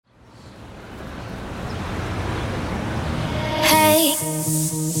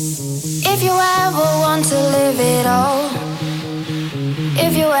want to live it all,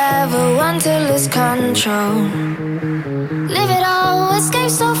 if you ever want to lose control, live it all,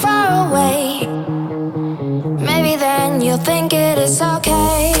 escape so far away. Maybe then you'll think it is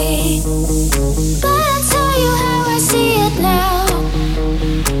okay. But I'll tell you how I see it now.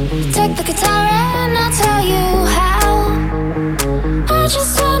 Take the guitar and I'll tell you how. I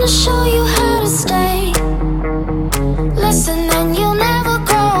just wanna show you how to stay.